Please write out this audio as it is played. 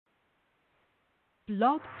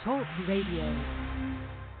Blog Talk Radio.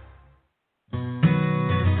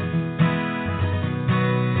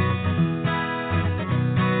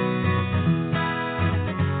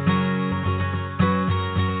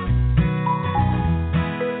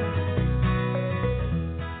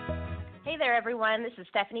 Hey there, everyone. This is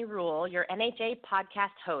Stephanie Rule, your NHA podcast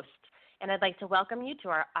host, and I'd like to welcome you to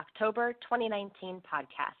our October 2019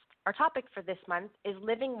 podcast. Our topic for this month is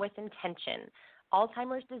Living with Intention,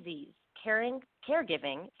 Alzheimer's Disease,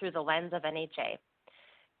 Caregiving through the Lens of NHA.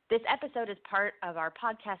 This episode is part of our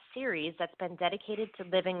podcast series that's been dedicated to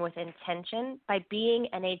living with intention by being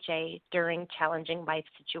NHA during challenging life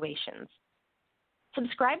situations.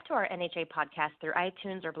 Subscribe to our NHA podcast through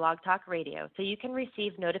iTunes or Blog Talk Radio so you can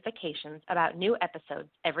receive notifications about new episodes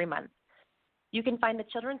every month. You can find the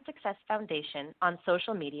Children's Success Foundation on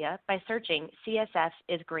social media by searching CSF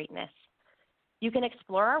is Greatness. You can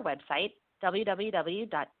explore our website,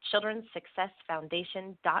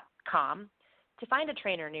 www.childrensuccessfoundation.com, to find a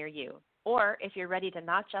trainer near you. Or if you're ready to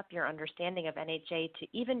notch up your understanding of NHA to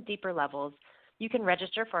even deeper levels, you can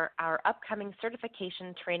register for our upcoming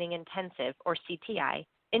Certification Training Intensive, or CTI,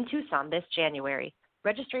 in Tucson this January.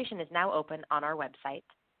 Registration is now open on our website.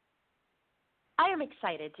 I am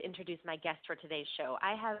excited to introduce my guest for today's show.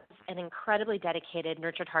 I have an incredibly dedicated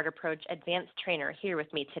Nurtured Heart Approach advanced trainer here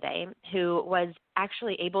with me today who was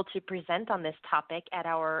actually able to present on this topic at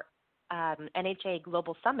our NHA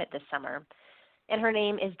Global Summit this summer, and her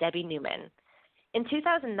name is Debbie Newman. In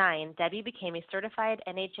 2009, Debbie became a certified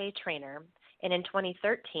NHA trainer, and in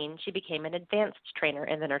 2013, she became an advanced trainer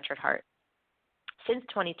in the Nurtured Heart. Since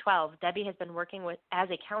 2012, Debbie has been working as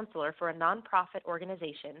a counselor for a nonprofit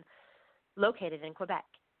organization located in Quebec.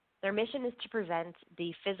 Their mission is to prevent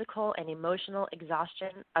the physical and emotional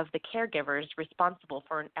exhaustion of the caregivers responsible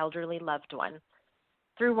for an elderly loved one.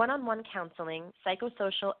 Through one-on-one counseling,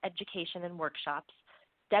 psychosocial education, and workshops,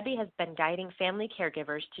 Debbie has been guiding family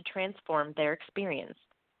caregivers to transform their experience.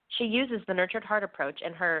 She uses the Nurtured Heart Approach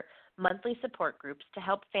and her monthly support groups to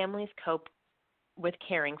help families cope with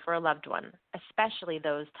caring for a loved one, especially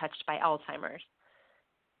those touched by Alzheimer's.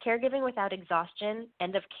 Caregiving without exhaustion,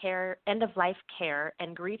 end-of-life care,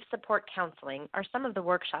 and grief support counseling are some of the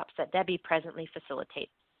workshops that Debbie presently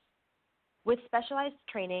facilitates. With specialized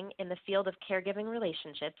training in the field of caregiving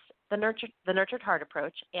relationships, the Nurtured Heart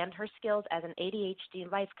Approach, and her skills as an ADHD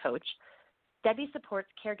life coach, Debbie supports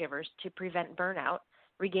caregivers to prevent burnout,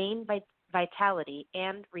 regain vitality,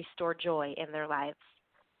 and restore joy in their lives.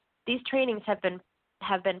 These trainings have been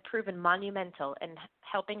proven monumental in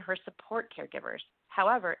helping her support caregivers.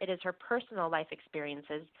 However, it is her personal life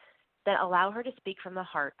experiences that allow her to speak from the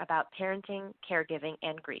heart about parenting, caregiving,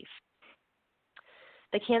 and grief.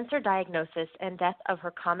 The cancer diagnosis and death of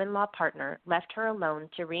her common-law partner left her alone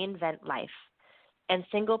to reinvent life and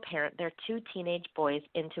single-parent their two teenage boys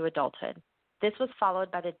into adulthood. This was followed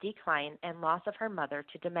by the decline and loss of her mother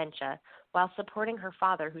to dementia while supporting her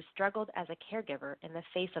father, who struggled as a caregiver in the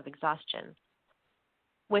face of exhaustion.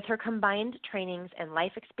 With her combined trainings and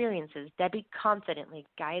life experiences, Debbie confidently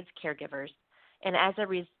guides caregivers, and as a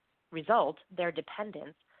result, their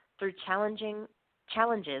dependents, through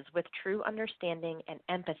challenges with true understanding and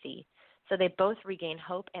empathy, so they both regain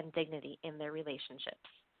hope and dignity in their relationships.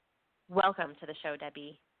 Welcome to the show,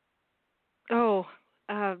 Debbie.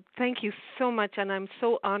 Thank you so much, and I'm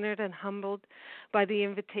so honored and humbled by the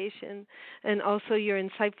invitation, and also your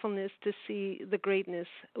insightfulness to see the greatness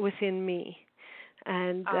within me.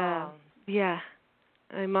 And I'm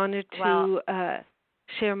honored to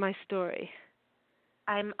share my story.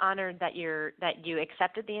 I'm honored that you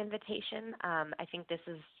accepted the invitation. I think this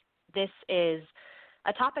is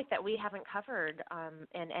a topic that we haven't covered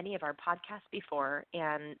in any of our podcasts before,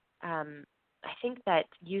 and I think that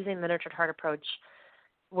using the Nurtured Heart Approach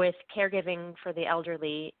with caregiving for the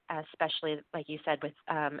elderly, especially like you said with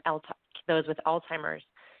those with Alzheimer's,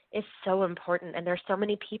 is so important. And there's so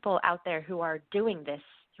many people out there who are doing this,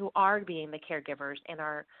 who are being the caregivers, and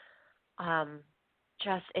are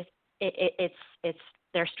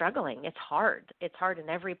they're struggling. It's hard. It's hard in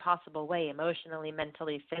every possible way, emotionally,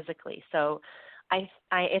 mentally, physically. So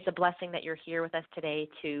it's a blessing that you're here with us today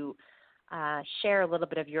to share a little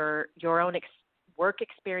bit of your own work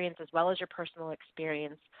experience as well as your personal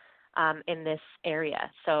experience in this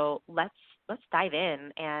area. So let's dive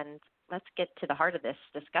in and let's get to the heart of this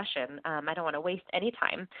discussion. I don't want to waste any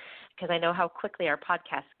time because I know how quickly our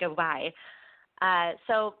podcasts go by.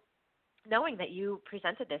 So knowing that you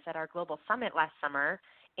presented this at our Global Summit last summer,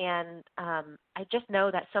 and I just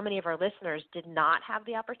know that so many of our listeners did not have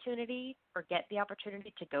the opportunity or get the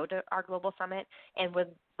opportunity to go to our Global Summit, and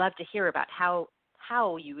would love to hear about how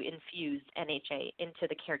how you infused NHA into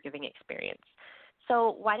the caregiving experience.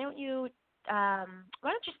 So why don't you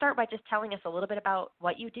start by just telling us a little bit about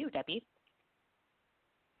what you do, Debbie?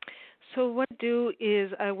 So what I do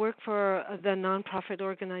is I work for the nonprofit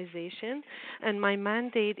organization, and my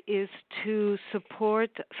mandate is to support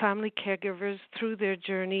family caregivers through their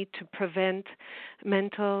journey to prevent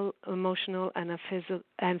mental, emotional, and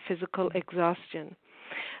physical exhaustion.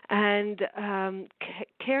 And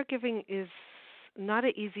caregiving is not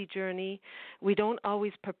an easy journey. We don't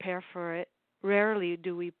always prepare for it. Rarely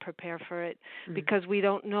do we prepare for it because we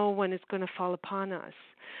don't know when it's going to fall upon us.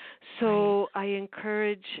 So I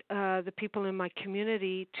encourage the people in my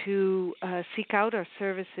community to seek out our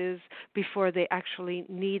services before they actually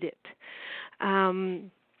need it.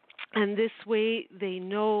 And this way they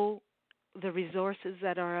know the resources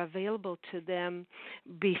that are available to them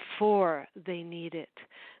before they need it.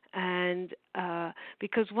 And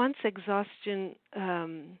because once exhaustion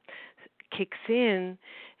kicks in,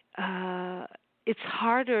 it's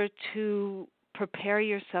harder to prepare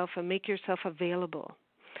yourself and make yourself available.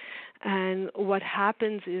 And what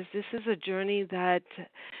happens is this is a journey that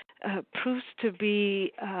proves to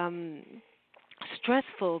be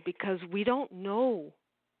stressful because we don't know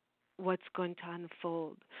what's going to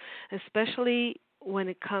unfold, especially when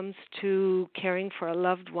it comes to caring for a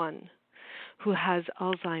loved one who has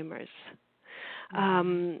Alzheimer's.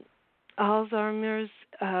 Alzheimer's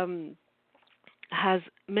has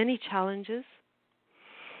many challenges.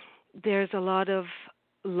 There's a lot of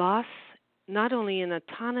loss, not only in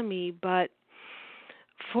autonomy, but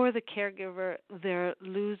for the caregiver, they're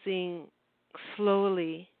losing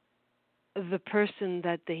slowly the person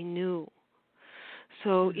that they knew.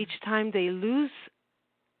 So each time they lose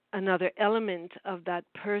another element of that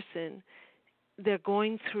person, they're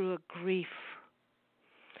going through a grief.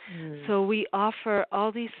 So we offer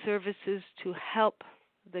all these services to help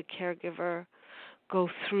the caregiver go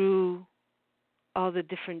through all the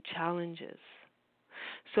different challenges.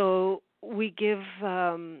 So we give,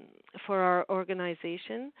 for our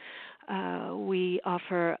organization, we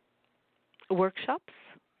offer workshops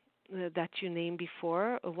that you named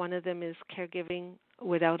before. One of them is Caregiving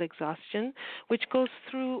Without Exhaustion, which goes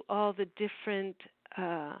through all the different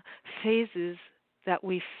phases that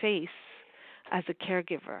we face as a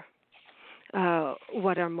caregiver.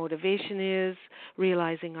 What our motivation is,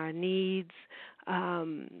 realizing our needs,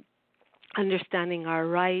 understanding our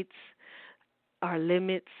rights, our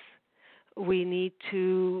limits. We need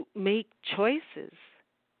to make choices.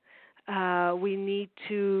 We need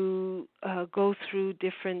to go through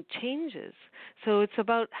different changes. So it's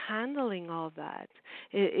about handling all that.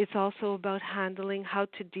 It's also about handling how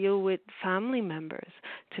to deal with family members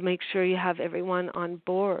to make sure you have everyone on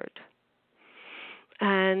board.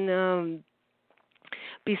 And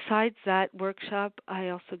besides that workshop, I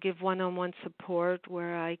also give one-on-one support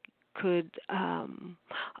where I could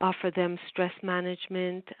offer them stress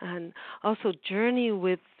management and also journey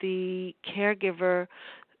with the caregiver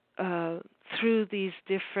through these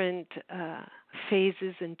different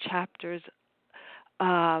phases and chapters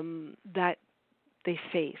that they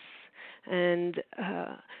face, and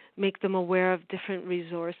make them aware of different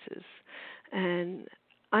resources. And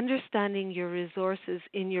understanding your resources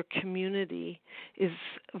in your community is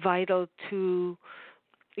vital to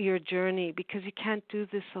your journey because you can't do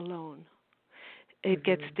this alone. It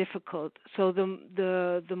gets difficult. So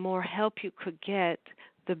the more help you could get,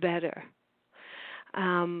 the better.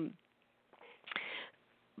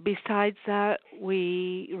 Besides that,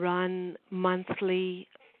 we run monthly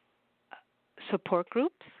support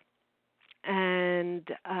groups, and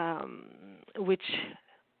which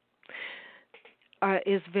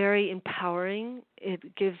is very empowering.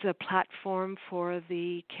 It gives a platform for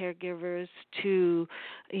the caregivers to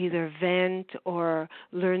either vent or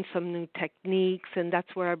learn some new techniques, and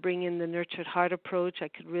that's where I bring in the nurtured heart approach. I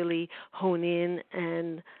could really hone in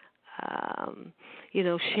and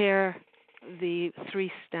share the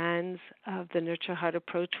 3 strands of the nurture heart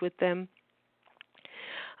approach with them.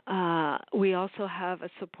 We also have a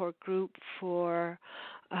support group for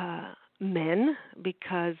men,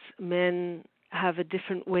 because men have a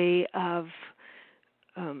different way of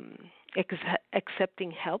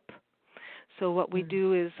accepting help. So what we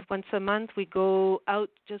do is once a month we go out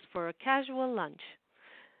just for a casual lunch.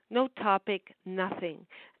 No topic, nothing.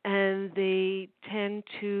 And they tend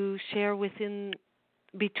to share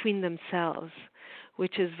between themselves,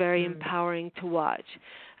 which is very empowering to watch.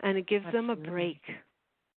 And it gives them a break.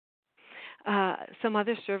 Some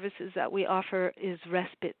other services that we offer is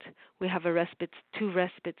respite. We have 2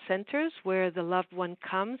 respite centers where the loved one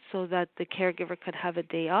comes so that the caregiver could have a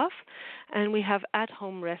day off. And we have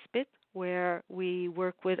at-home respite where we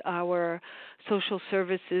work with our social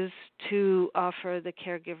services to offer the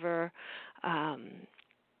caregiver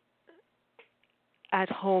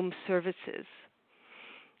at-home services.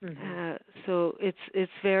 So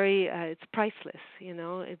it's very it's priceless.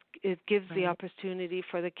 It gives the opportunity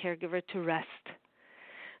for the caregiver to rest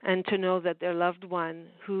and to know that their loved one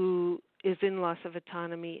who is in loss of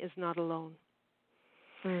autonomy is not alone.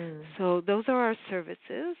 So those are our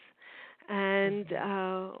services. And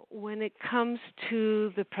when it comes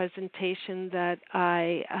to the presentation that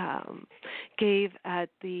I gave at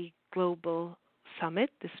the Global Summit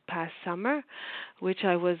this past summer, which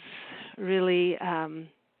I was really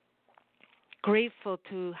grateful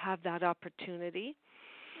to have that opportunity,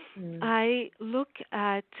 I look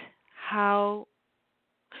at how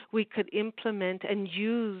we could implement and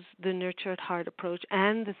use the Nurture at Heart approach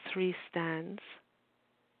and the 3 stands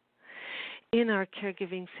in our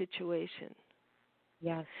caregiving situation.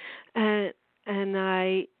 Yes. And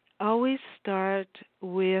I always start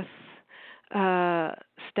with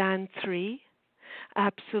stand 3,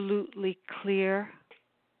 absolutely clear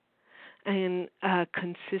and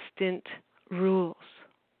consistent rules.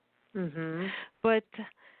 But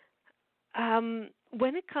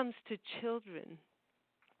when it comes to children,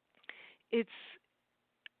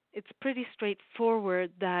 it's pretty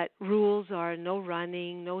straightforward that rules are no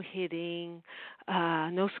running, no hitting,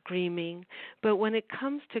 no screaming. But when it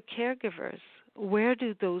comes to caregivers, where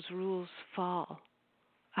do those rules fall?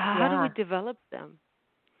 How do we develop them?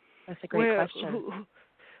 That's a great question.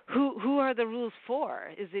 Who are the rules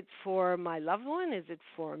for? Is it for my loved one? Is it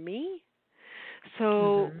for me?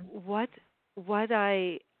 So what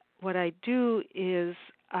I do is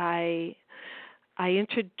I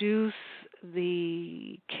introduce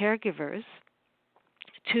the caregivers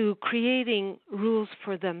to creating rules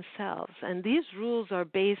for themselves. And these rules are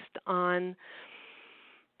based on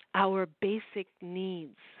our basic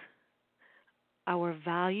needs, our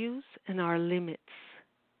values, and our limits.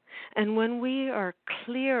 And when we are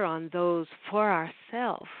clear on those for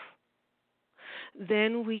ourselves,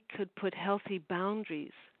 then we could put healthy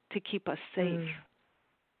boundaries to keep us safe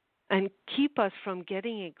and keep us from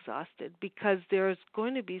getting exhausted, because there's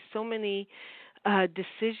going to be so many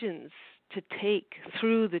decisions to take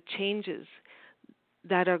through the changes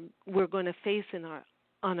that we're going to face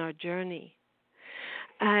on our journey.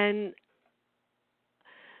 And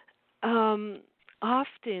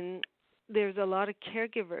often there's a lot of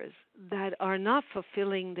caregivers that are not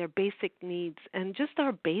fulfilling their basic needs, and just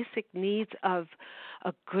our basic needs of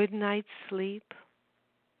a good night's sleep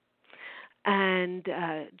and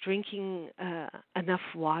drinking enough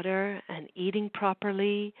water and eating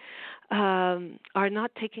properly are not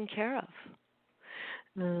taken care of.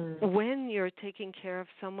 When you're taking care of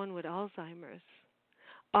someone with Alzheimer's,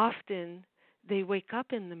 often they wake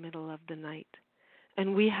up in the middle of the night,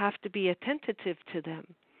 and we have to be attentive to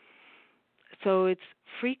them. So it's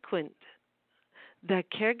frequent that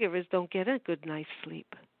caregivers don't get a good night's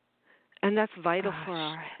sleep, and that's vital for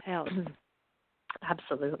our health.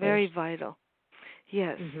 Absolutely. Very vital.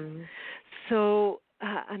 Yes. So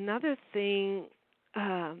another thing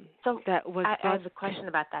that was... I have a question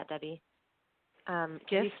about that, Debbie.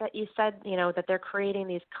 Yes? You said that they're creating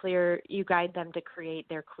these clear, you guide them to create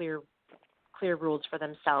their clear rules for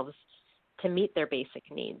themselves to meet their basic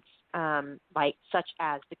needs, like such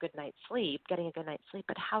as the good night's sleep, getting a good night's sleep.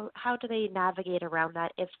 But how do they navigate around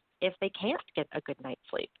that if they can't get a good night's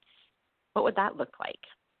sleep? What would that look like?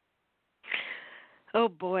 Oh,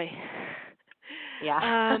 boy.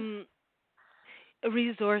 Yeah.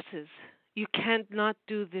 Resources. You can't not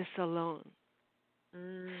do this alone.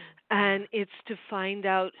 And it's to find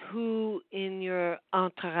out who in your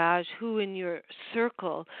entourage, who in your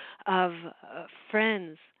circle of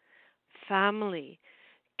friends, family,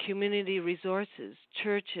 community resources,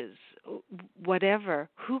 churches, whatever,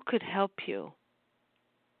 who could help you.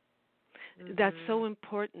 That's so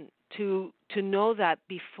important to know that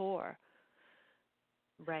before.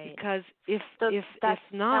 Right. Because if that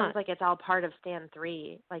not, sounds like it's all part of stand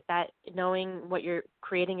 3, like that, knowing what you're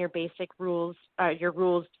creating, your basic rules, your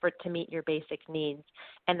rules to meet your basic needs,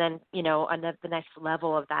 and then the next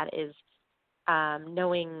level of that is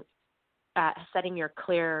knowing, setting your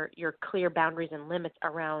clear boundaries and limits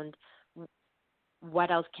around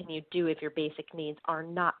what else can you do if your basic needs are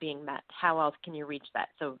not being met. How else can you reach that?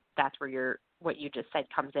 So that's where what you just said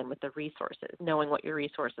comes in with the resources, knowing what your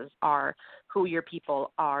resources are, who your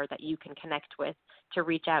people are that you can connect with to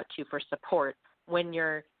reach out to for support when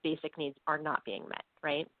your basic needs are not being met,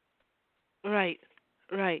 right? Right.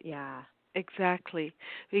 Yeah. Exactly.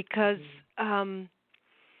 Because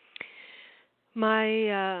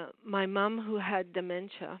my mom, who had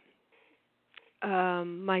dementia,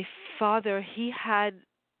 my father, he had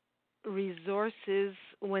resources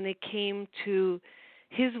when it came to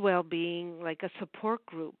his well-being, like a support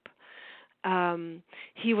group.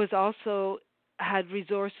 He was also had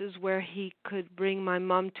resources where he could bring my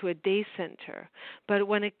mom to a day center. But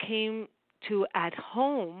when it came to at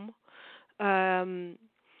home, that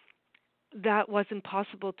wasn't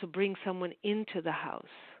possible to bring someone into the house.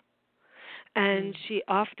 And she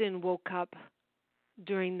often woke up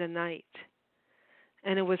during the night.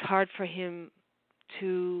 And it was hard for him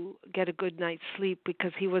to get a good night's sleep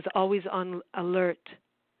because he was always on alert.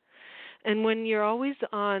 And when you're always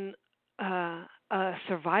on a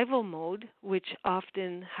survival mode, which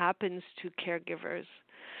often happens to caregivers,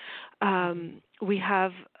 we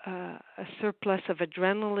have a surplus of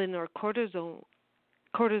adrenaline or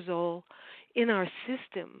cortisol in our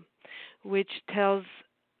system, which tells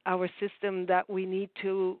our system that we need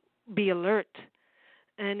to be alert.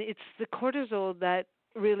 And it's the cortisol that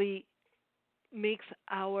really makes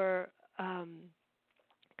our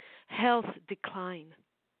health decline.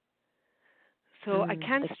 So I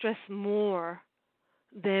can't stress more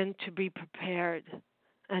than to be prepared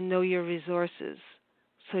and know your resources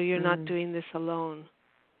so you're not doing this alone.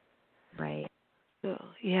 Right. So,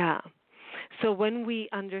 yeah. So when we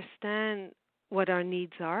understand what our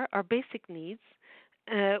needs are, our basic needs,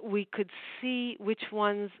 we could see which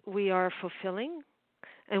ones we are fulfilling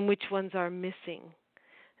and which ones are missing,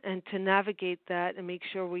 and to navigate that and make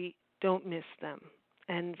sure we don't miss them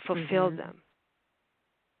and fulfill them.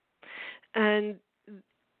 And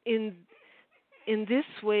in this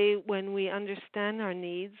way, when we understand our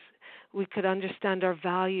needs, we could understand our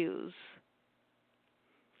values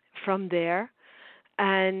from there.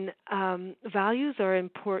 And values are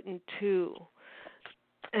important too.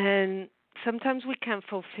 And sometimes we can't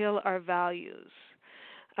fulfill our values.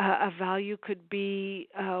 A value could be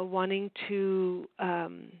wanting to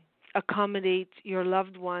accommodate your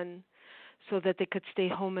loved one so that they could stay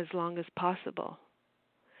home as long as possible.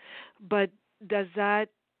 But does that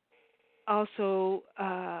also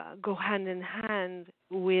go hand in hand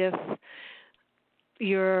with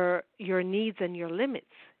your needs and your limits?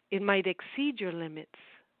 It might exceed your limits.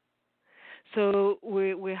 So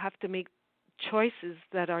we have to make choices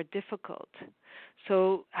that are difficult.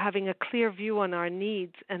 So having a clear view on our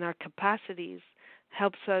needs and our capacities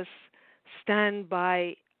helps us stand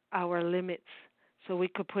by our limits so we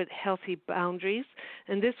could put healthy boundaries,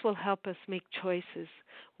 and this will help us make choices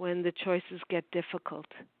when the choices get difficult.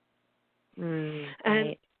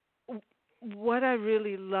 And what I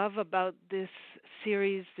really love about this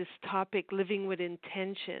series, this topic, living with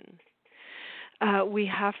intention, we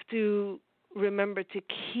have to remember to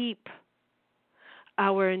keep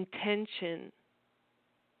our intention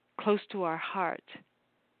close to our heart.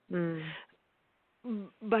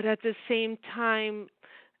 But at the same time,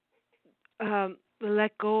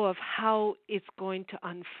 let go of how it's going to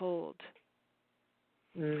unfold.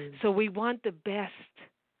 So we want the best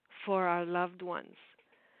for our loved ones.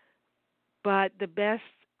 But the best,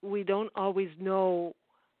 we don't always know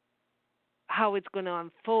how it's going to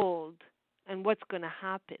unfold and what's going to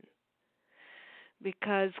happen.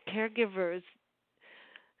 Because caregivers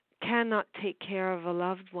cannot take care of a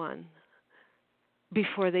loved one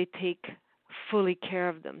before they take fully care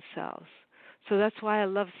of themselves. So that's why I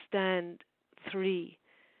love Stand 3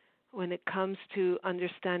 when it comes to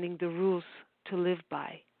understanding the rules to live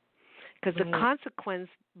by. Because the consequence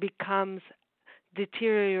becomes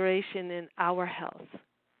deterioration in our health.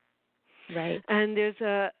 Right. And there's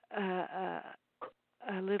a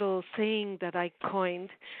little saying that I coined,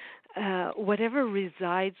 whatever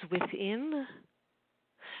resides within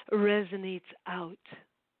resonates out.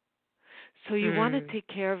 So you want to take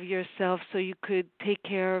care of yourself so you could take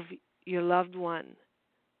care of your loved one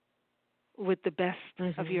with the best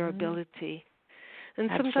of your ability. And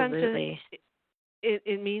sometimes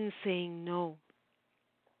it means saying no.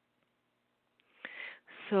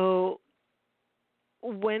 So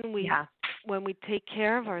when we take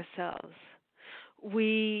care of ourselves,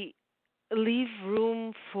 we leave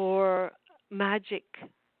room for magic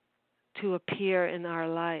to appear in our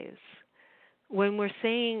lives. When we're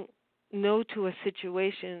saying no to a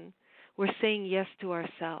situation, we're saying yes to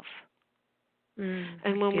ourselves.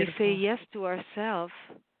 And when we say yes to ourselves,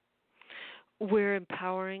 we're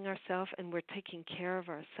empowering ourselves and we're taking care of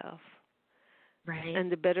ourselves. Right.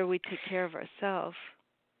 And the better we take care of ourselves,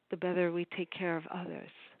 the better we take care of others.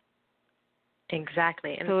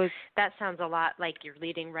 Exactly. And so that sounds a lot like you're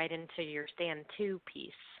leading right into your Stand 2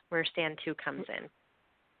 piece, where Stand 2 comes in.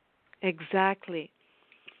 Exactly.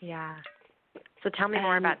 Yeah. So tell me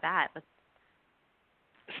more about that.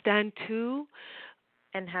 Stand 2,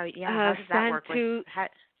 And how does that work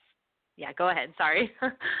go ahead, sorry.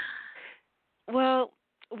 Well,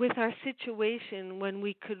 with our situation, when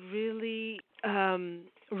we could really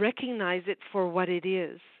recognize it for what it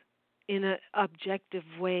is in an objective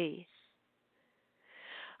way,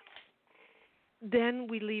 then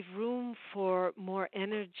we leave room for more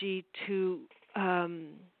energy to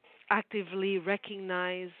actively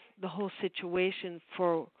recognize the whole situation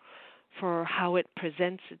for how it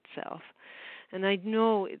presents itself. And I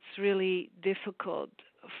know it's really difficult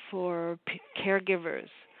for caregivers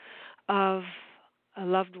of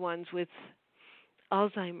loved ones with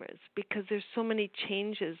Alzheimer's because there's so many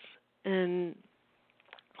changes and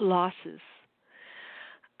losses.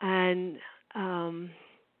 And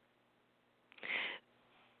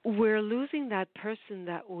we're losing that person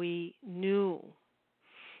that we knew.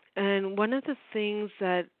 And one of the things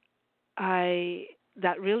that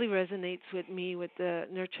really resonates with me with the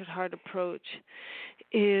Nurtured Heart approach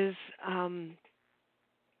is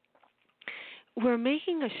we're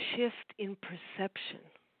making a shift in perception.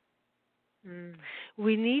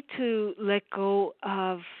 We need to let go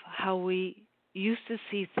of how we used to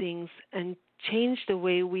see things and change the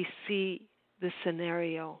way we see the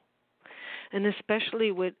scenario. And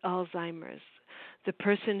especially with Alzheimer's, the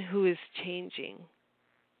person who is changing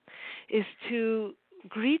is to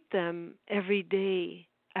greet them every day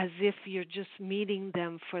as if you're just meeting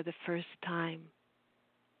them for the first time.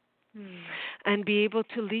 And be able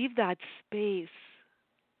to leave that space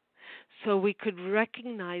so we could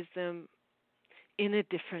recognize them in a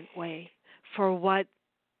different way for what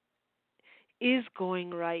is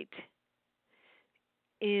going right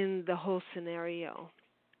in the whole scenario.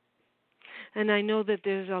 And I know that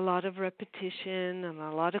there's a lot of repetition and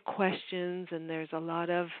a lot of questions, and there's a lot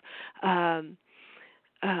of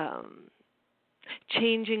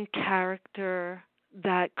changing character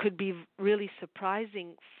that could be really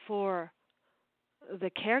surprising for the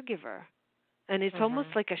caregiver. And it's almost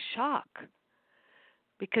like a shock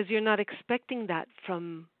because you're not expecting that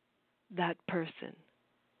from that person.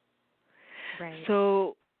 Right.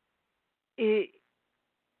 So it's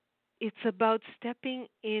about stepping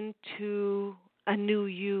into a new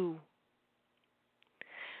you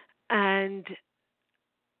and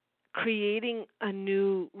creating a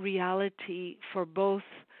new reality for both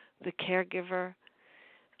the caregiver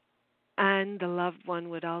and the loved one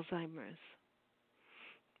with Alzheimer's.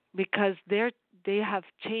 Because they have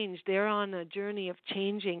changed. They're on a journey of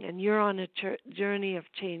changing, and you're on a journey of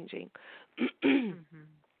changing. And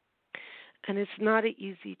it's not an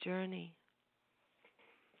easy journey.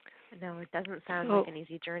 No, it doesn't sound like an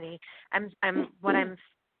easy journey. What I'm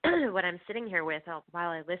sitting here with while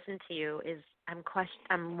I listen to you is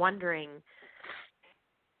I'm wondering,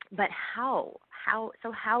 but how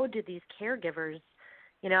do these caregivers,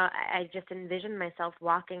 I just envision myself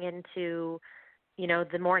walking into,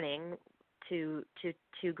 the morning to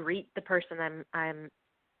greet the person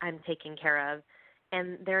I'm taking care of,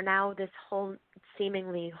 and they're now this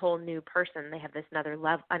seemingly whole new person. They have this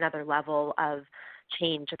another level of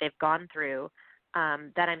change that they've gone through,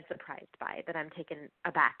 that I'm surprised by, that I'm taken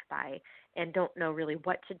aback by, and don't know really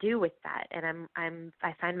what to do with that. And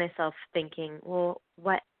I find myself thinking, well,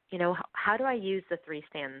 how do I use the 3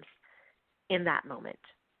 stands in that moment?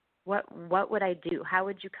 What would I do? How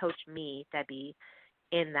would you coach me, Debbie,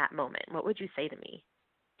 in that moment? What would you say to me?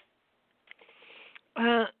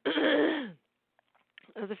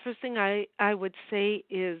 The first thing I would say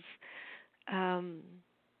is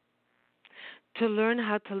to learn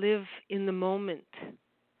how to live in the moment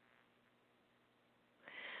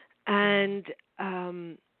and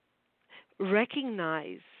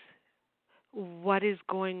recognize what is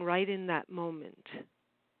going right in that moment.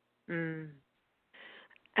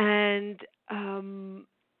 And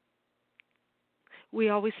we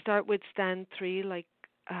always start with stand 3, like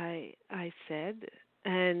I said,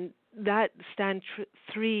 and that stand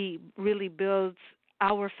 3 really builds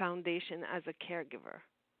our foundation as a caregiver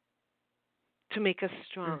to make us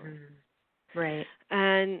strong. Right.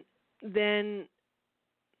 And then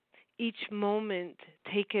each moment,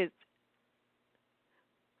 take it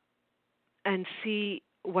and see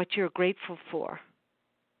what you're grateful for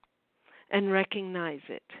and recognize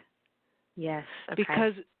it. Yes. Okay.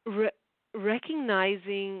 Because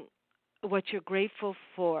recognizing what you're grateful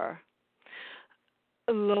for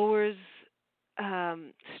lowers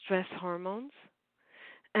stress hormones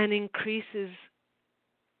and increases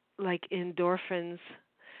like endorphins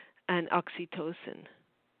and oxytocin,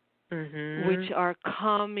 which are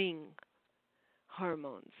calming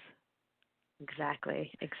hormones.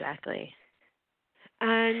 Exactly.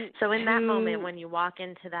 And so in that moment when you walk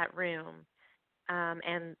into that room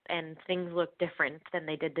and things look different than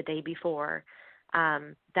they did the day before,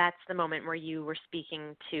 that's the moment where you were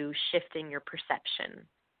speaking to shifting your perception,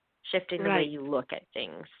 shifting the way you look at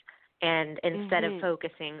things. And instead of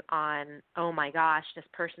focusing on, oh my gosh, this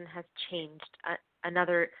person has changed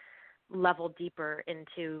another level deeper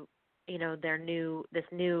into, this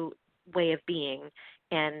new way of being,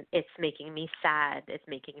 and it's making me sad, it's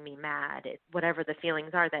making me mad, whatever the feelings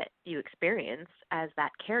are that you experience as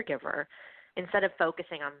that caregiver, instead of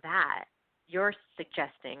focusing on that, you're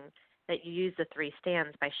suggesting that you use the 3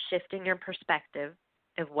 stands by shifting your perspective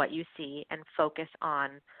of what you see and focus on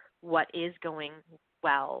what is going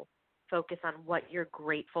well, focus on what you're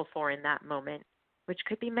grateful for in that moment, which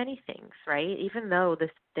could be many things, right? Even though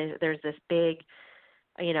there's this big,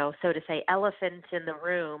 so to say, elephant in the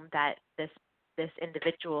room that this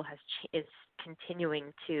individual is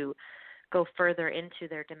continuing to go further into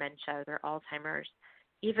their dementia, their Alzheimer's.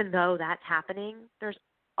 Even though that's happening, there's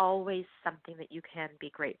always something that you can be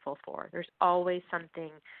grateful for. There's always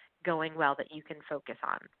something going well that you can focus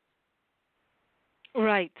on.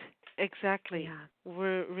 Right, exactly. Yeah.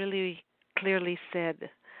 We're really clearly said,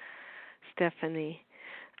 Stephanie.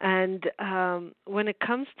 And when it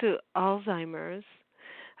comes to Alzheimer's,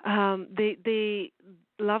 the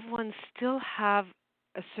loved ones still have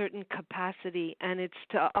a certain capacity, and it's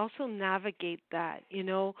to also navigate that.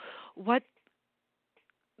 What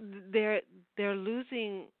they're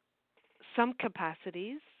losing some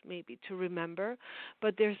capacities, maybe to remember,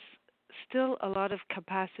 but there's still a lot of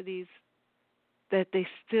capacities that they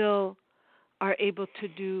still are able to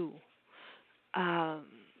do,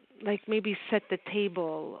 like maybe set the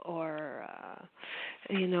table or,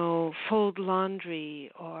 fold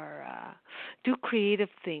laundry or do creative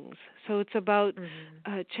things. So it's about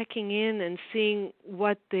checking in and seeing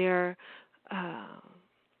what they're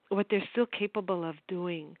still capable of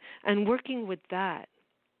doing and working with that.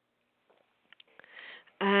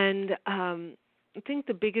 And I think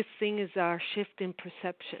the biggest thing is our shift in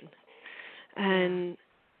perception. And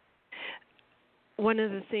one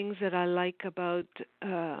of the things that I like about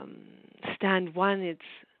stand 1, it's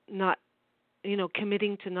not,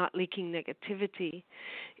 committing to not leaking negativity,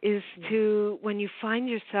 is to, when you find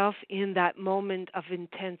yourself in that moment of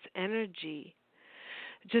intense energy,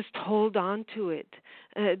 just hold on to it.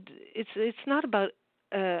 It's not about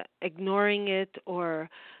ignoring it or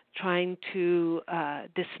trying to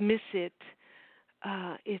dismiss it.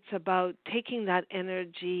 It's about taking that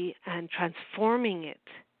energy and transforming it,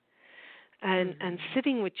 and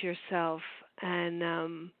sitting with yourself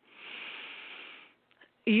and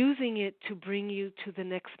using it to bring you to the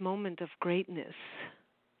next moment of greatness.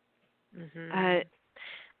 I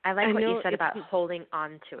like what you said about holding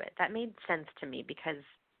on to it. That made sense to me, because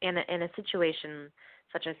in a situation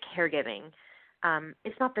such as caregiving,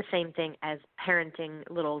 it's not the same thing as parenting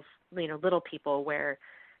little people, where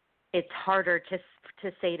it's harder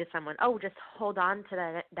to say to someone, oh, just hold on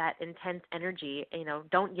to that intense energy,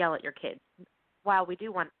 don't yell at your kids. While we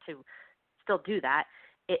do want to still do that,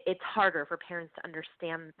 it's harder for parents to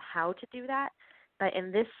understand how to do that. But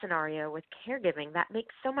in this scenario with caregiving, that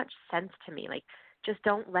makes so much sense to me. Like, just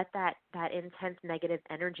don't let that intense negative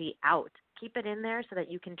energy out. Keep it in there so that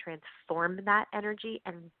you can transform that energy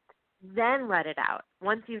and then let it out.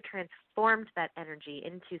 Once you've transformed that energy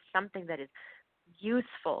into something that is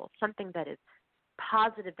useful, something that is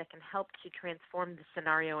positive, that can help to transform the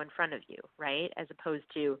scenario in front of you, right? As opposed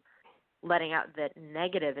to letting out that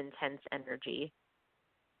negative, intense energy.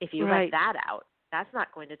 If you let that out, that's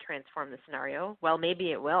not going to transform the scenario. Well,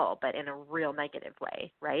 maybe it will, but in a real negative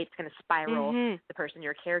way, right? It's going to spiral the person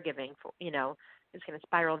you're caregiving for, it's going to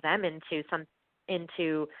spiral them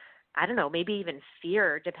into, I don't know, maybe even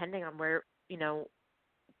fear, depending on where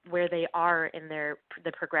they are in the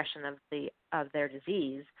progression of their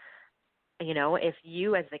disease. If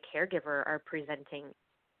you as the caregiver are presenting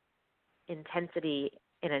intensity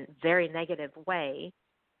in a very negative way,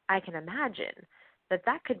 I can imagine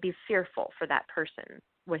that could be fearful for that person,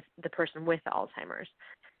 with Alzheimer's.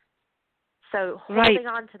 So holding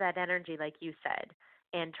on to that energy, like you said,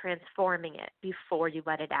 and transforming it before you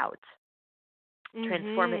let it out.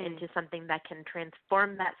 Transform it into something that can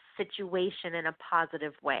transform that situation in a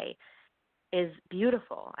positive way is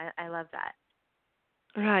beautiful. I love that.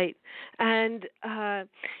 Right. And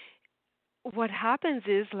what happens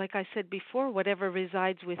is, like I said before, whatever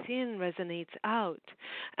resides within resonates out.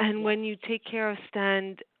 And when you take care of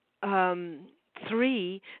stand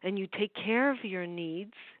 3 and you take care of your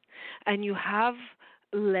needs and you have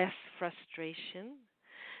less frustration,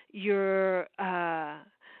 you're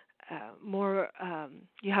more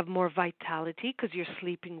you have more vitality because you're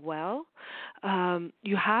sleeping well.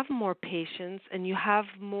 You have more patience, and you have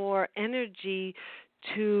more energy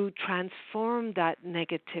to transform that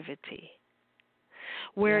negativity.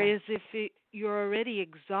 Whereas if you're already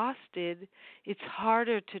exhausted, it's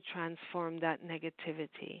harder to transform that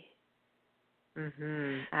negativity.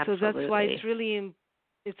 Absolutely. So that's why it's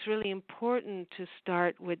really important to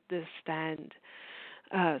start with the stand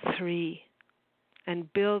 3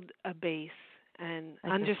 and build a base and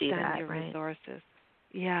understand your resources.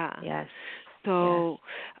 Yeah. Yes. So,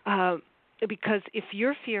 because if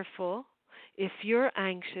you're fearful, if you're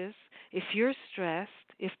anxious, if you're stressed,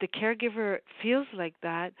 if the caregiver feels like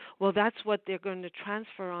that, well, that's what they're going to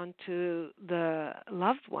transfer on to the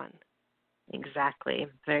loved one. Exactly.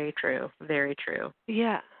 Very true. Very true.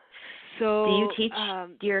 Yeah. So, do you teach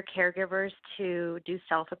your caregivers to do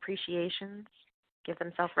self-appreciations, give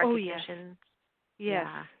them self-recognition? Yes.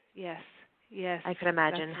 Yes. I could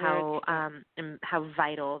imagine how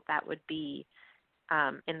vital that would be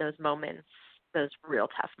in those moments, those real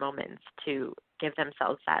tough moments, to give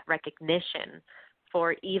themselves that recognition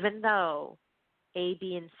for, even though A,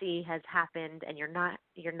 B, and C has happened, and you're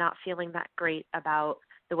not feeling that great about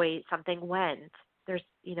the way something went. There's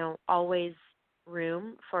always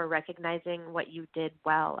room for recognizing what you did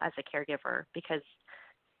well as a caregiver, because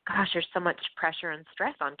gosh, there's so much pressure and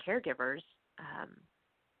stress on caregivers.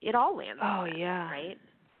 It all lands on them, right?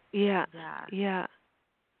 Yeah.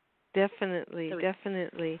 Definitely.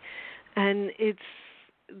 And it's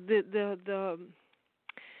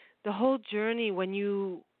the whole journey when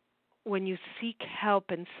you seek help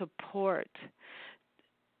and support,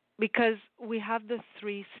 because we have the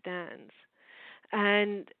 3 stands,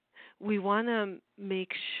 and we want to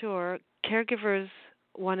make sure, caregivers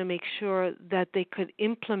want to make sure that they could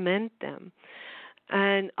implement them.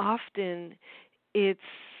 And often it's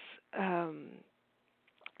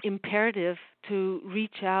imperative to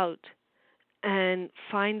reach out and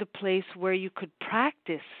find a place where you could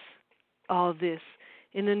practice all this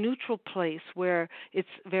in a neutral place where it's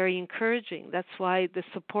very encouraging. That's why the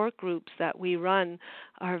support groups that we run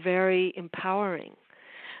are very empowering.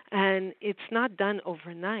 And it's not done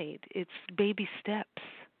overnight. It's baby steps.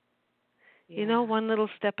 One little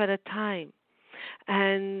step at a time.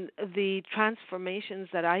 And the transformations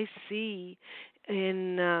that I see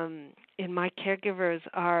in my caregivers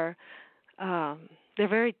are they're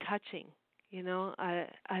very touching.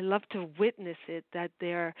 I love to witness it, that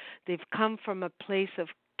they've come from a place of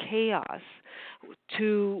chaos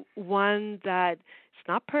to one that it's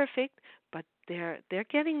not perfect, but they're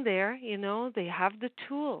getting there. They have the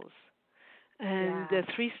tools, and the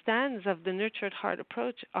 3 stands of the Nurtured Heart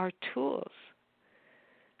approach are tools.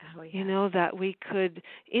 That we could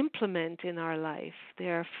implement in our life.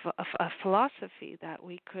 They're a philosophy that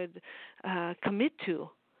we could commit to.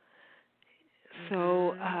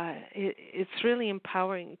 So it's really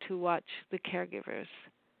empowering to watch the caregivers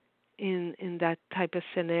in that type of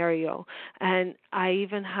scenario. And I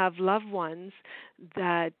even have loved ones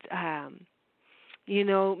that,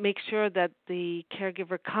 make sure that the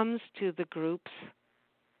caregiver comes to the groups,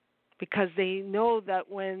 because they know that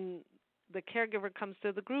when the caregiver comes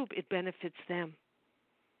to the group, it benefits them.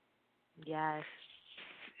 Yes.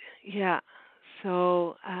 Yeah.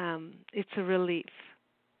 So it's a relief.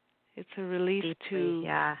 It's a relief deeply,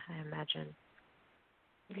 I imagine.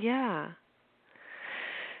 Yeah.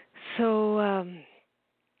 So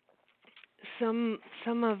some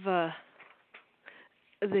of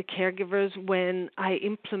the caregivers, when I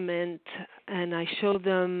implement and I show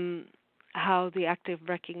them how the active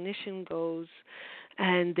recognition goes,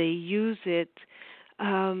 and they use it,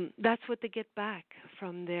 that's what they get back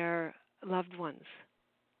from their loved ones,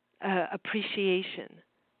 appreciation.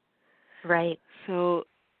 Right. So,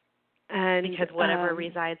 and because whatever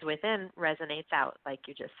resides within resonates out, like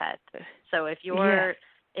you just said. So if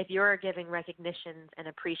you're giving recognitions and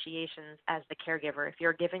appreciations as the caregiver, if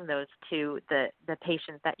you're giving those to the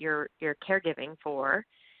patient that you're caregiving for,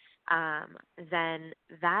 then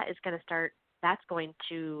that is going to start.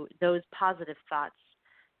 Those positive thoughts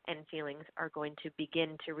and feelings are going to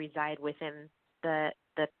begin to reside within the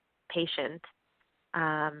patient,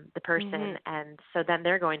 the person, and so then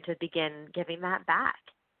they're going to begin giving that back.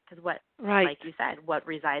 Because like you said, what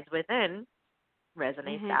resides within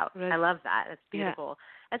resonates out. I love that. It's beautiful.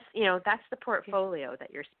 That's that's the portfolio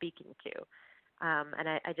that you're speaking to, and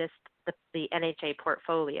I just the NHA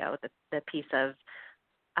portfolio, the piece of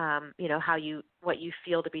what you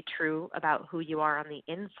feel to be true about who you are on the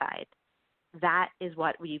inside. That is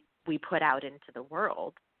what we put out into the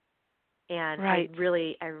world And Right.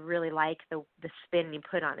 I really like the spin you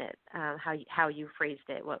put on it, how you phrased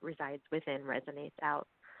it. What resides within resonates out.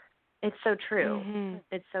 It's so true. Mhm.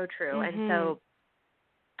 It's so true. And Mhm. so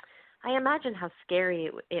I imagine how scary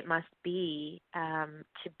it must be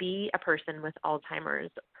to be a person with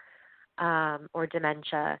Alzheimer's or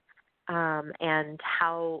dementia, and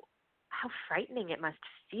how frightening it must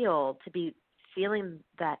feel to be feeling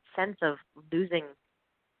that sense of losing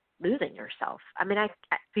yourself. I mean,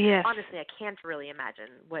 Yes. honestly I can't really imagine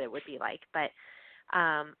what it would be like, but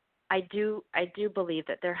I do believe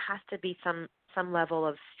that there has to be some level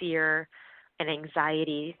of fear and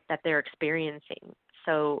anxiety that they're experiencing.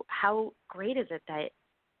 So how great is it that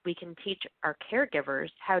we can teach our caregivers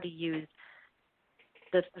how to use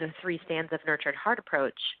the three stands of nurtured heart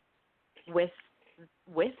approach with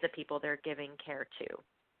the people they're giving care to.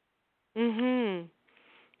 Mhm.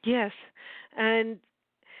 Yes. And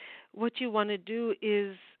what you want to do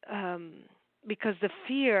is, because the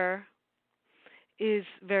fear is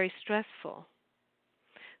very stressful.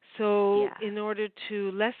 So, Yeah. in order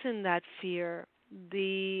to lessen that fear,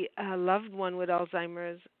 the loved one with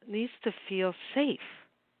Alzheimer's needs to feel safe.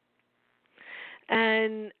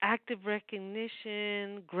 And active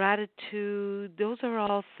recognition, gratitude, those are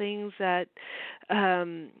all things that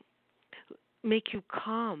um, make you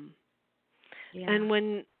calm. Yeah. And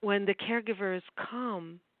when the caregiver is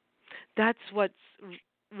calm, that's what's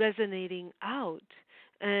resonating out.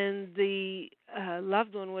 And the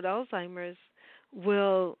loved one with Alzheimer's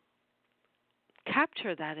will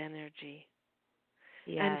capture that energy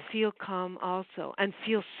and Yes. feel calm also and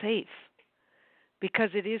feel safe, because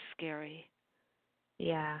it is scary.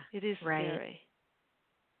 Yeah. It is Right. scary.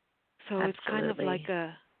 So it's kind of Absolutely. like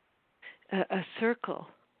a circle,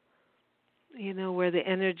 where the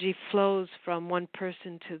energy flows from one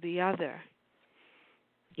person to the other.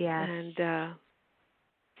 Yes. And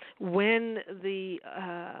when the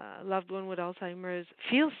loved one with Alzheimer's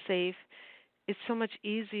feels safe, it's so much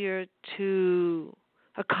easier to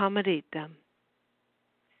accommodate them.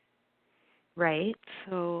 Right.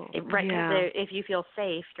 So, Right. Because yeah. if you feel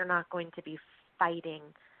safe, you're not going to be fighting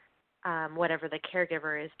whatever the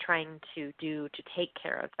caregiver is trying to do to take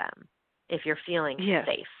care of them. If you're feeling Yes.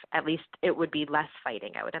 safe, at least it would be less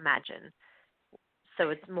fighting, I would imagine. So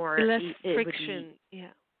it's more. Less It would be. friction.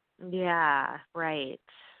 Yeah. Yeah. Right.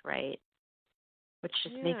 Right. Which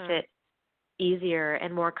just makes Yeah. it easier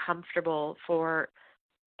and more comfortable for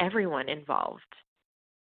everyone involved.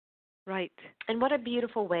 Right. And what a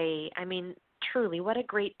beautiful way, I mean, truly, what a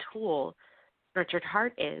great tool Nurtured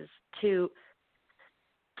Heart is to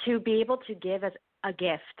be able to give as a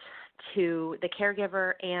gift to the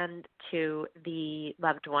caregiver and to the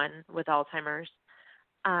loved one with Alzheimer's.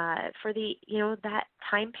 For the that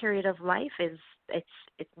time period of life is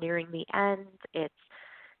it's nearing the end.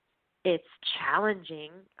 It's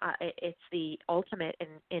challenging. It's the ultimate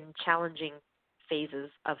in challenging phases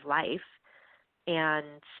of life,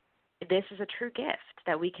 and this is a true gift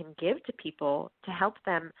that we can give to people to help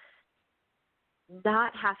them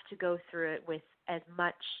not have to go through it with as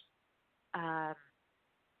much um,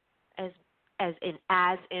 as as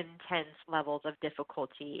intense levels of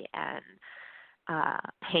difficulty and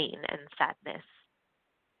pain and sadness.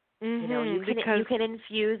 Because You can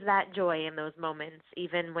infuse that joy in those moments,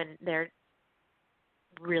 even when they're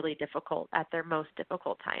really difficult at their most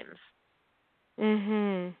difficult times.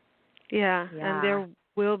 yeah, and Yeah. there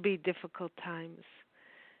will be difficult times,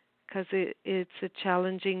 because it's a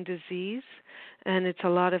challenging disease, and it's a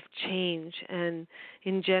lot of change, and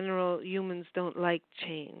in general humans don't like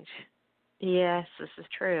change. Yes, this is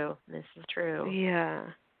true. This is true.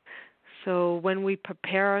 Yeah. So when we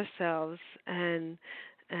prepare ourselves and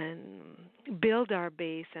build our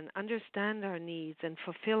base and understand our needs and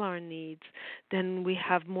fulfill our needs, then we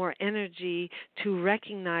have more energy to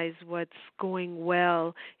recognize what's going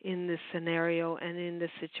well in the scenario and in the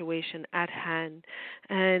situation at hand.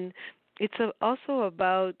 And it's also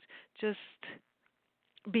about just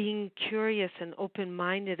being curious and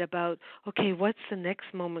open-minded about, okay, what's the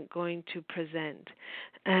next moment going to present,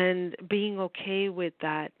 and being okay with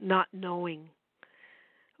that, not knowing,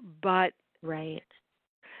 but Right.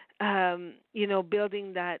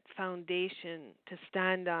 building that foundation to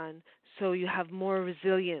stand on, so you have more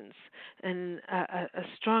resilience and a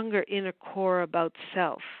stronger inner core about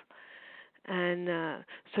self, and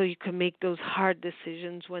so you can make those hard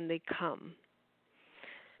decisions when they come,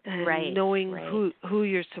 and Right. knowing Right. who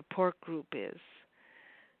your support group is.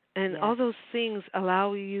 And Yes. all those things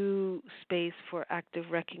allow you space for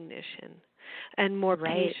active recognition and more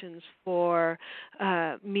Right. patience for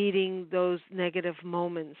meeting those negative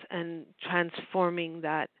moments and transforming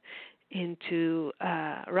that into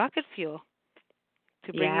rocket fuel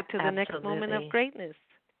to bring you to the next moment of greatness,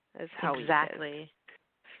 as Howie says.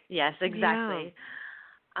 Yes, exactly.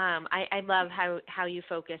 Yeah. I love how you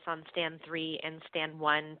focus on stand 3 and stand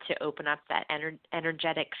 1 to open up that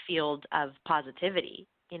energetic field of positivity.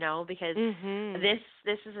 Because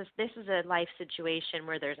this is a life situation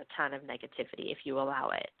where there's a ton of negativity if you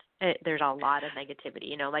allow it. There's a lot of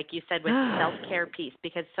negativity. Like you said with the self-care piece,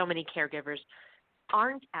 because so many caregivers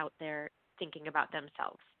aren't out there thinking about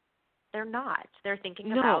themselves. They're not. They're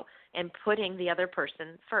thinking about and putting the other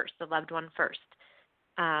person first, the loved one first,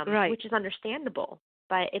 which is understandable.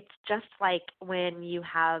 But it's just like when you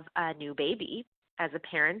have a new baby, as a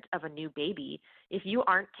parent of a new baby, if you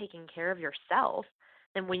aren't taking care of yourself,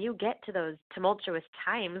 then when you get to those tumultuous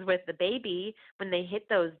times with the baby, when they hit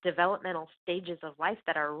those developmental stages of life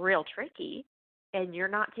that are real tricky, and you're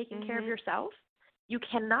not taking care of yourself, you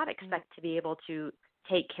cannot expect to be able to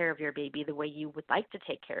take care of your baby the way you would like to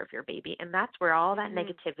take care of your baby. And that's where all that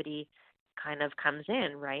negativity kind of comes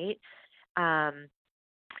in, right? And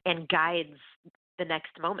guides the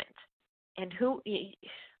next moment. And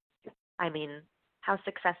how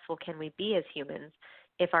successful can we be as humans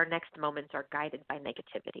if our next moments are guided by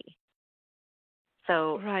negativity?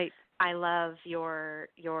 So I love your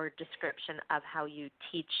description of how you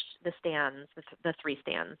teach the stands, the 3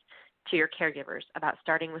 stands, to your caregivers about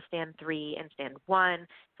starting with stand 3 and stand 1,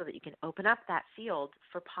 so that you can open up that field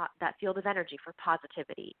for that field of energy for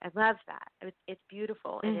positivity. I love that. It's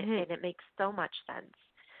beautiful, and it makes so much sense.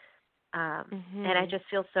 And I just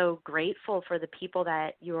feel so grateful for the people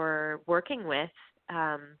that you're working with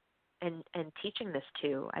and teaching this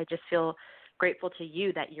to. I just feel grateful to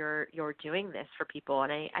you that you're doing this for people,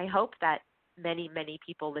 and I hope that many, many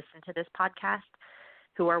people listen to this podcast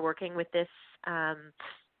who are working with this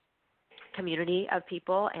community of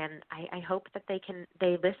people, and I hope that they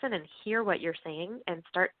listen and hear what you're saying and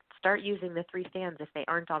start using the 3 stands if they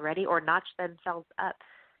aren't already, or notch themselves up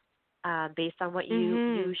based on what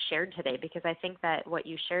you shared today, because I think that what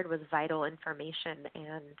you shared was vital information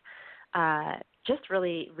and just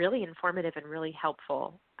really, really informative and really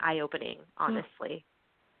helpful, eye-opening, honestly.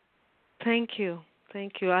 Thank you.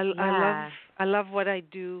 I love what I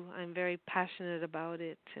do. I'm very passionate about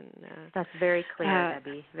it, and that's very clear,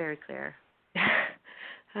 Debbie. Very clear.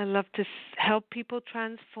 I love to help people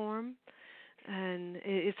transform, and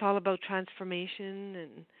it's all about transformation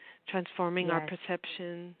and transforming our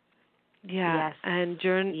perception. And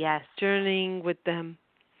journeying with them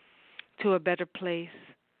to a better place.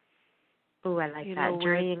 Oh, I like that.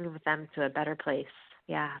 Journeying with them to a better place.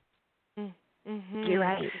 Yeah. You're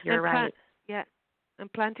right. You're right.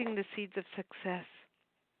 And planting the seeds of success.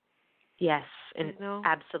 Yes, and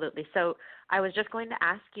absolutely. So I was just going to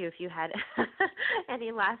ask you if you had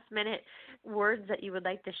any last-minute words that you would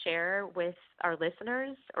like to share with our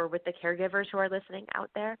listeners or with the caregivers who are listening out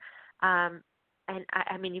there. And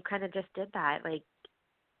I mean, you kind of just did that. Like,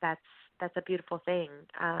 that's a beautiful thing.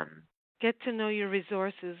 Get to know your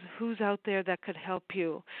resources. Who's out there that could help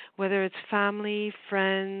you? Whether it's family,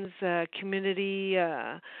 friends, community,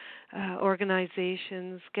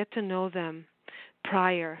 organizations. Get to know them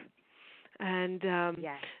prior. And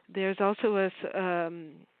there's also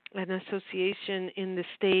an association in the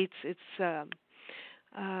States. It's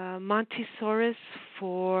Montessori's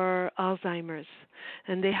for Alzheimer's,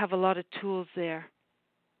 and they have a lot of tools there.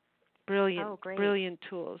 Brilliant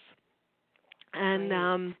tools. And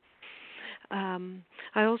I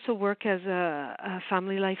also work as a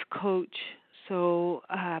family life coach. So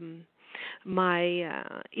my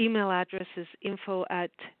email address is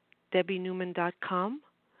info@debbieneumann.com.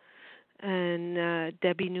 And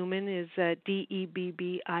Debbie Newman is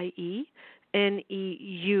DEBBIENEU,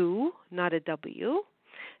 not a W,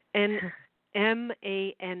 and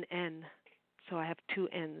MANN. So I have 2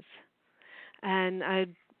 N's. And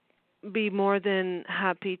I'd be more than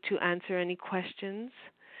happy to answer any questions.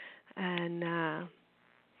 And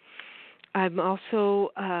I'm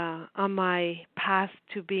also on my path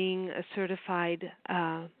to being a certified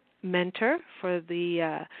mentor for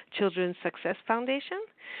the Children's Success Foundation.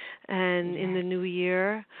 And in the new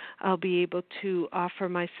year, I'll be able to offer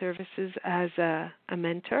my services as a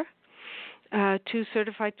mentor to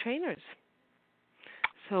certified trainers.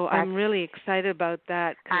 So I'm really excited about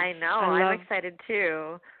that. I know. I'm excited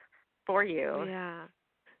too for you. Yeah.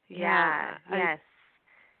 Yes.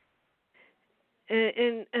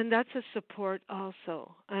 And that's a support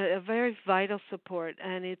also, a very vital support.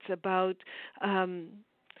 And it's about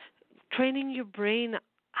training your brain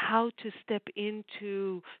how to step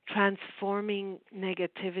into transforming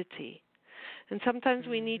negativity. And sometimes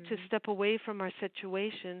we need to step away from our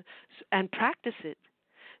situation and practice it,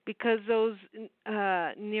 because those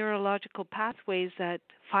neurological pathways that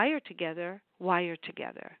fire together wire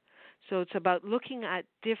together. So it's about looking at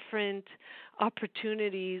different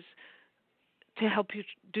opportunities to help you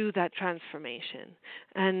do that transformation.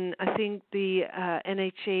 And I think the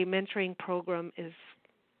NHA mentoring program is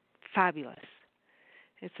fabulous.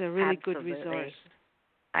 It's a really Absolutely. good resource.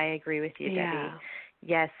 I agree with you, Debbie.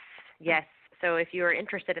 Yes, yes. So if you are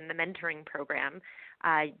interested in the mentoring program,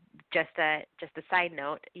 just a side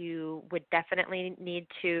note, you would definitely need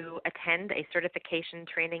to attend a certification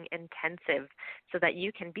training intensive so that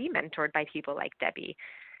you can be mentored by people like Debbie.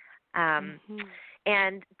 And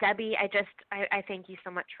Debbie, I thank you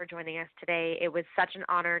so much for joining us today. It was such an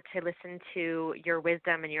honor to listen to your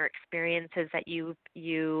wisdom and your experiences that you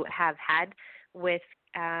have had with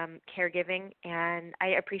caregiving, and I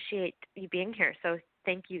appreciate you being here. So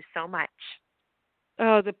thank you so much.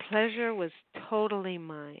 Oh, the pleasure was totally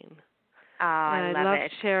mine. I love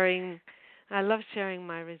it. I love sharing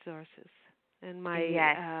my resources and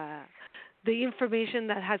my the information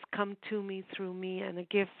that has come to me through me, and a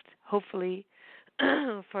gift, hopefully,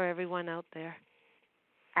 for everyone out there.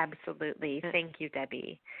 Absolutely. Thank you,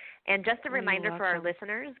 Debbie. And just a reminder for our welcome.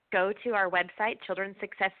 listeners, go to our website,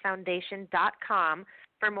 childrensuccessfoundation.com,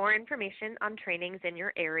 for more information on trainings in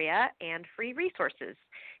your area and free resources.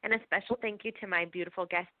 And a special thank you to my beautiful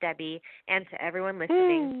guest, Debbie, and to everyone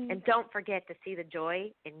listening. And don't forget to see the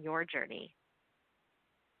joy in your journey.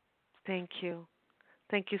 Thank you.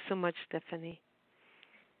 Thank you so much, Stephanie.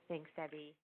 Thanks, Debbie.